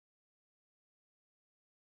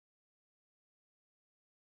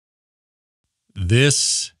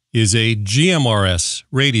This is a GMRS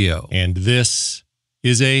radio, and this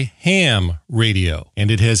is a ham radio. And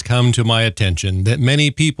it has come to my attention that many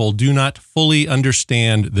people do not fully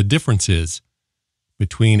understand the differences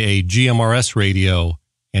between a GMRS radio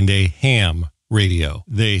and a ham radio.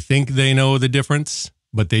 They think they know the difference,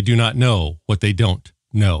 but they do not know what they don't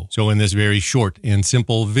know. So in this very short and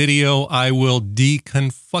simple video, I will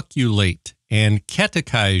deconfuculate and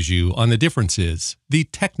catechize you on the differences, the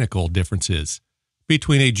technical differences,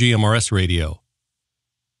 between a GMRS radio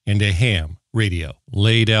and a ham radio.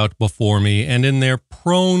 Laid out before me, and in their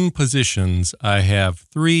prone positions, I have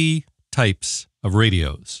three types of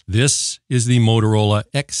radios. This is the Motorola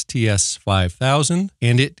XTS 5000,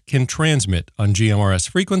 and it can transmit on GMRS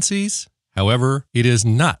frequencies. However, it is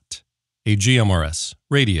not a GMRS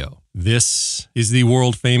radio. This is the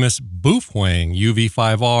world-famous Boofwang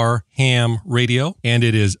UV5R ham radio, and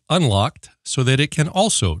it is unlocked so that it can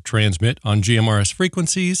also transmit on GMRS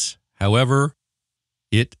frequencies. However,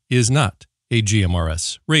 it is not a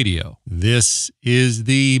GMRS radio. This is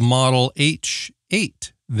the Model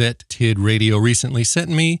H8 that TID Radio recently sent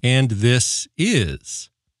me, and this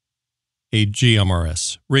is a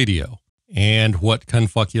GMRS radio. And what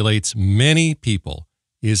confuculates many people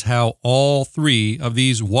is how all three of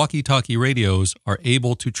these walkie-talkie radios are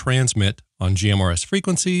able to transmit on GMRS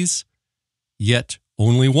frequencies, yet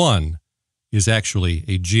only one is actually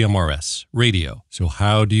a GMRS radio. So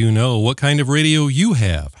how do you know what kind of radio you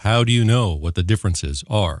have? How do you know what the differences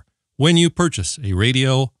are? When you purchase a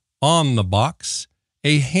radio on the box,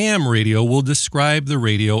 a ham radio will describe the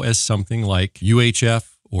radio as something like UHF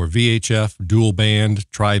or VHF, dual band,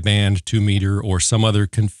 tri-band, 2-meter, or some other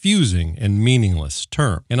confusing and meaningless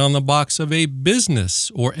term. And on the box of a business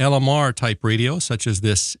or LMR type radio, such as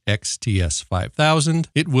this XTS 5000,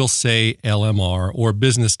 it will say LMR or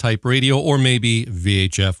business type radio, or maybe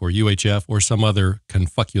VHF or UHF or some other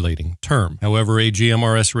confuculating term. However, a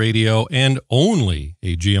GMRS radio, and only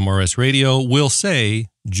a GMRS radio, will say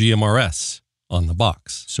GMRS on the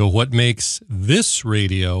box. So what makes this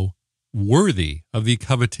radio worthy of the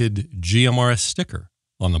coveted GMRS sticker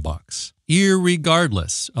on the box?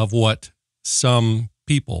 Irregardless of what some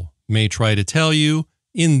people may try to tell you,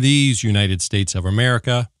 in these United States of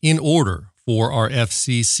America, in order for our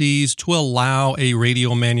FCCs to allow a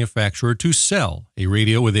radio manufacturer to sell a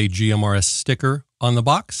radio with a GMRS sticker on the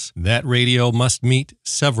box, that radio must meet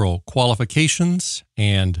several qualifications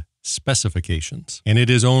and specifications. And it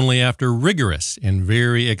is only after rigorous and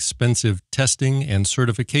very expensive testing and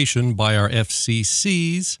certification by our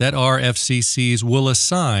FCCs that our FCCs will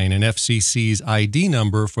assign an FCC's ID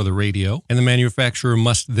number for the radio, and the manufacturer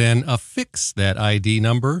must then affix that ID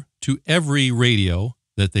number to every radio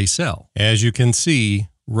that they sell. As you can see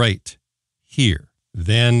right here.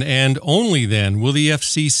 Then and only then will the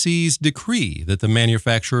FCCs decree that the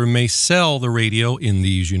manufacturer may sell the radio in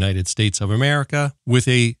these United States of America with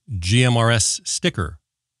a GMRS sticker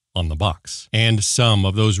on the box. And some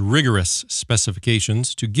of those rigorous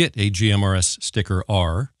specifications to get a GMRS sticker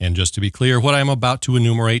are, and just to be clear, what I'm about to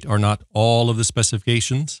enumerate are not all of the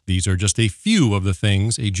specifications. These are just a few of the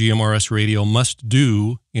things a GMRS radio must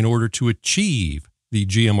do in order to achieve the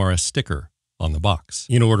GMRS sticker on the box.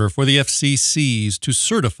 In order for the FCCs to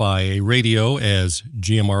certify a radio as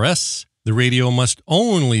GMRS, the radio must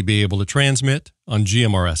only be able to transmit on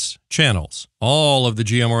GMRS channels. All of the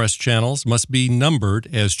GMRS channels must be numbered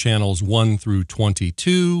as channels 1 through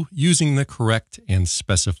 22 using the correct and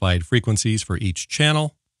specified frequencies for each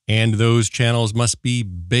channel, and those channels must be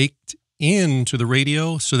baked into the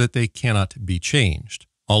radio so that they cannot be changed.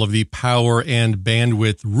 All of the power and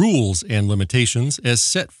bandwidth rules and limitations as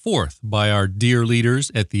set forth by our dear leaders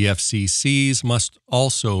at the FCCs must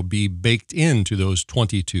also be baked into those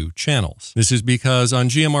 22 channels. This is because on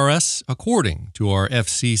GMRS, according to our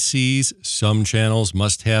FCCs, some channels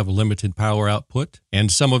must have limited power output, and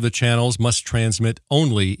some of the channels must transmit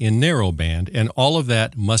only in narrowband, and all of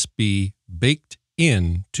that must be baked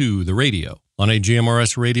into the radio. On a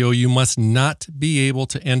GMRS radio, you must not be able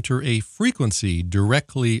to enter a frequency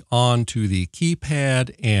directly onto the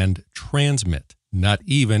keypad and transmit, not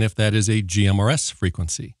even if that is a GMRS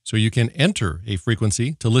frequency. So you can enter a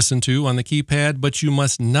frequency to listen to on the keypad, but you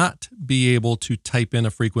must not be able to type in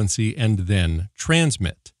a frequency and then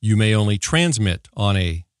transmit. You may only transmit on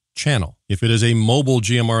a channel. If it is a mobile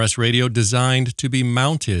GMRS radio designed to be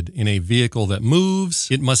mounted in a vehicle that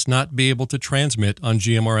moves, it must not be able to transmit on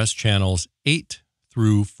GMRS channels 8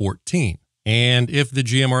 through 14. And if the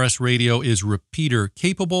GMRS radio is repeater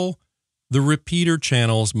capable, the repeater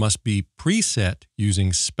channels must be preset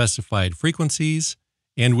using specified frequencies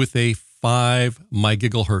and with a 5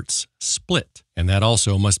 megahertz split, and that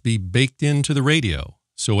also must be baked into the radio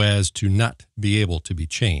so as to not be able to be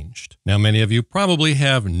changed. Now, many of you probably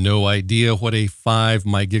have no idea what a 5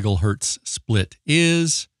 megahertz split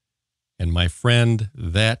is, and my friend,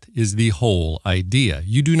 that is the whole idea.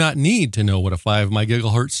 You do not need to know what a 5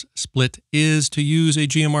 megahertz split is to use a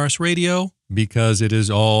GMRS radio, because it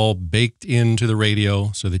is all baked into the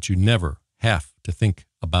radio so that you never have to think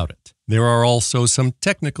about it. There are also some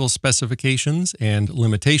technical specifications and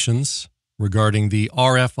limitations regarding the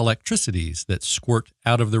RF electricities that squirt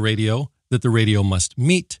out of the radio that the radio must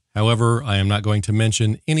meet. However, I am not going to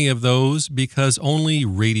mention any of those because only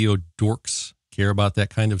radio dorks care about that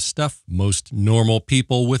kind of stuff. Most normal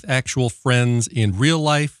people with actual friends in real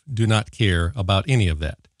life do not care about any of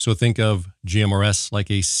that. So think of GMRS like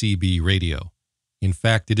a CB radio. In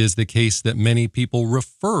fact, it is the case that many people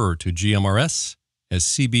refer to GMRS as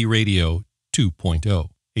CB Radio 2.0.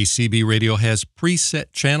 A CB radio has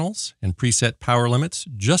preset channels and preset power limits,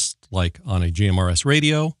 just like on a GMRS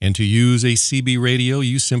radio. And to use a CB radio,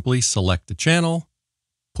 you simply select a channel,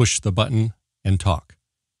 push the button, and talk.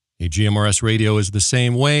 A GMRS radio is the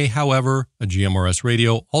same way. However, a GMRS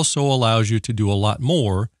radio also allows you to do a lot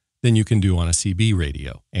more than you can do on a CB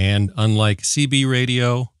radio. And unlike CB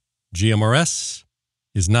radio, GMRS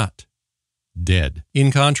is not dead.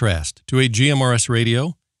 In contrast to a GMRS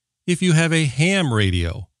radio, if you have a ham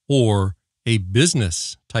radio or a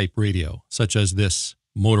business type radio, such as this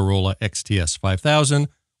Motorola XTS 5000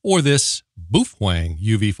 or this Boofwang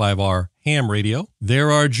UV5R ham radio,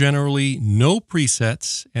 there are generally no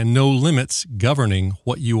presets and no limits governing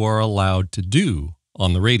what you are allowed to do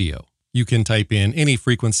on the radio. You can type in any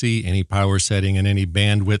frequency, any power setting, and any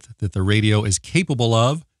bandwidth that the radio is capable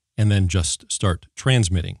of, and then just start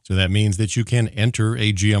transmitting. So that means that you can enter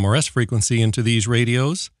a GMRS frequency into these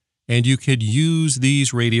radios, and you could use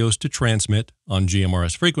these radios to transmit on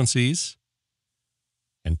GMRS frequencies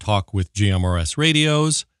and talk with GMRS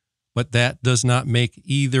radios, but that does not make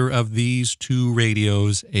either of these two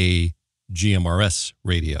radios a GMRS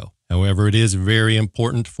radio. However, it is very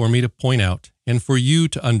important for me to point out and for you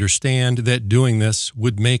to understand that doing this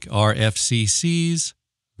would make our FCCs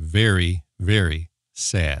very, very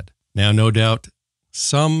sad. Now, no doubt,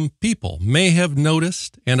 some people may have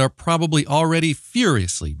noticed and are probably already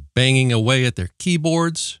furiously banging away at their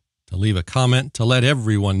keyboards to leave a comment to let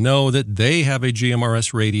everyone know that they have a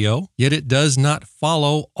GMRS radio, yet it does not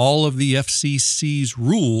follow all of the FCC's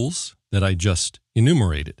rules that I just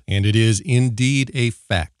enumerated. And it is indeed a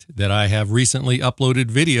fact that I have recently uploaded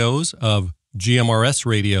videos of GMRS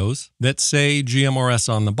radios that say GMRS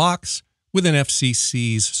on the box with an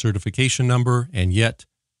FCC's certification number, and yet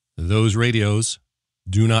those radios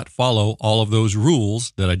do not follow all of those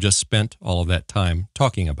rules that I just spent all of that time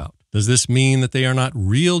talking about. Does this mean that they are not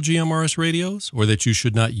real GMRS radios, or that you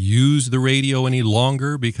should not use the radio any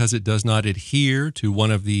longer because it does not adhere to one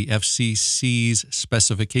of the FCC's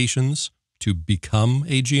specifications to become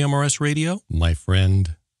a GMRS radio? My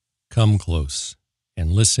friend, come close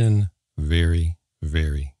and listen very,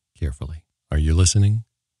 very carefully. Are you listening?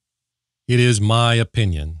 It is my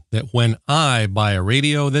opinion that when I buy a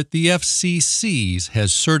radio that the FCC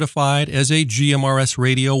has certified as a GMRS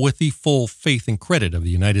radio with the full faith and credit of the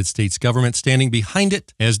United States government standing behind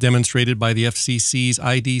it, as demonstrated by the FCC's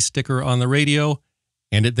ID sticker on the radio,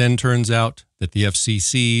 and it then turns out that the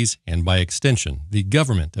FCC's, and by extension, the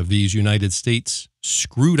government of these United States,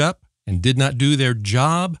 screwed up and did not do their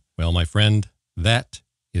job, well, my friend, that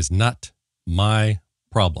is not my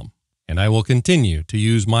problem. And I will continue to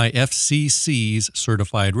use my FCC's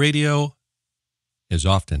certified radio as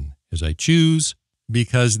often as I choose,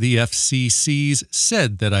 because the FCC's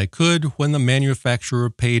said that I could when the manufacturer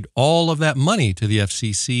paid all of that money to the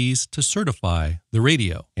FCC's to certify the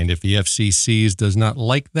radio. And if the FCC's does not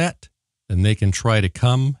like that, then they can try to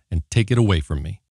come and take it away from me.